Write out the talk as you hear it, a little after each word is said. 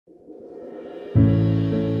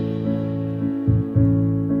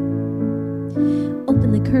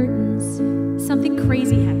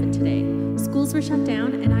were shut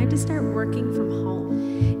down and I had to start working from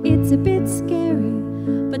home. It's a bit scary,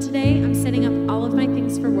 But today I'm setting up all of my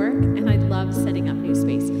things for work, and I love setting up new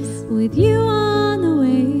spaces. with you on the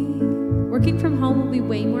way. Working from home will be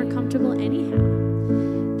way more comfortable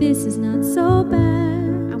anyhow. This is not so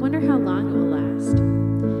bad. I wonder how long it will last.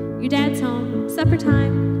 Your dad's home. Supper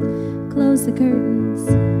time. Close the curtains.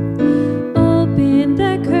 Open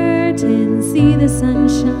the curtains, see the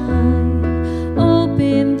sunshine.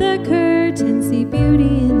 Open the curtains, see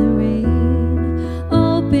beauty in the rain.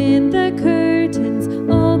 Open the curtains,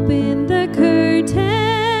 open the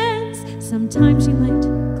curtains. Sometimes you might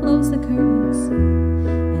close the curtains,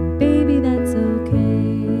 and baby, that's okay.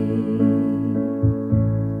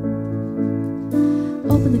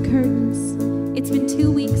 Open the curtains. It's been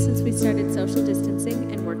 2 weeks since we started social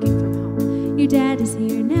distancing and working from home. Your dad is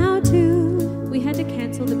here now too. We had to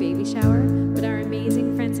cancel the baby shower, but our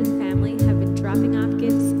amazing friends and family have been dropping off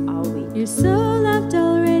gifts all week. You're so loved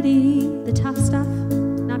already. The tough stuff,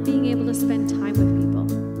 not being able to spend time with people.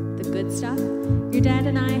 The good stuff, your dad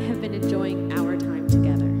and I have been enjoying our time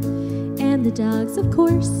together. And the dogs, of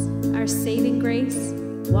course. Our saving grace,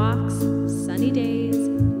 walks, sunny days,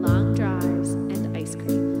 long drives, and ice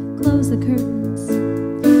cream. Close the curtains.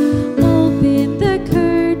 Open the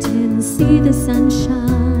curtains, see the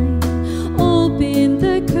sunshine. Open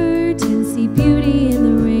the curtains, see beauty in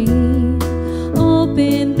the rain.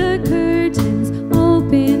 Open the curtains,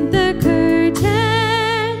 open the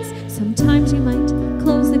curtains. Sometimes you might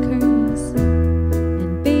close the curtains,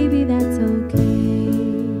 and baby, that's okay.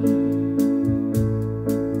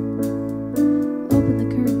 Open the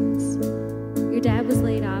curtains. Your dad was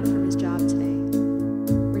laid off from his job today.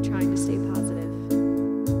 We're trying to stay positive.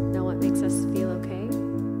 Know what makes us feel okay?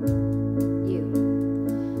 You.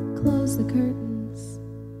 Close the curtains.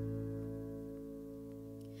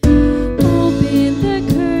 Open the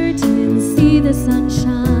curtains, see the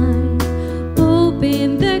sunshine.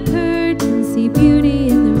 Open the curtains, see beauty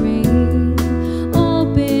in the rain.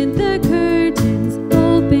 Open the curtains,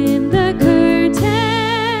 open the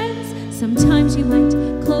curtains. Sometimes you might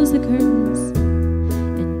close the curtains,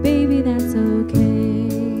 and baby, that's okay.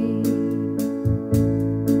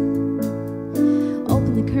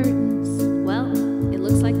 Open the curtains. Well, it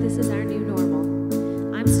looks like this is our new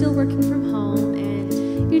normal. I'm still working from home, and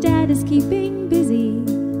Your dad is keeping busy.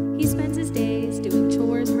 he spends his days doing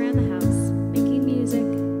chores around the house, making music,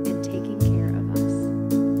 and taking care of us.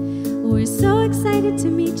 We're so excited to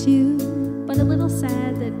meet you. But a little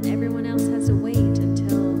sad that everyone else has to wait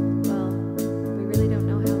until, well, we really don't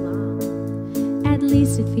know how long. At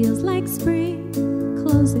least it feels like spring.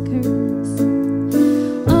 Close the curtains.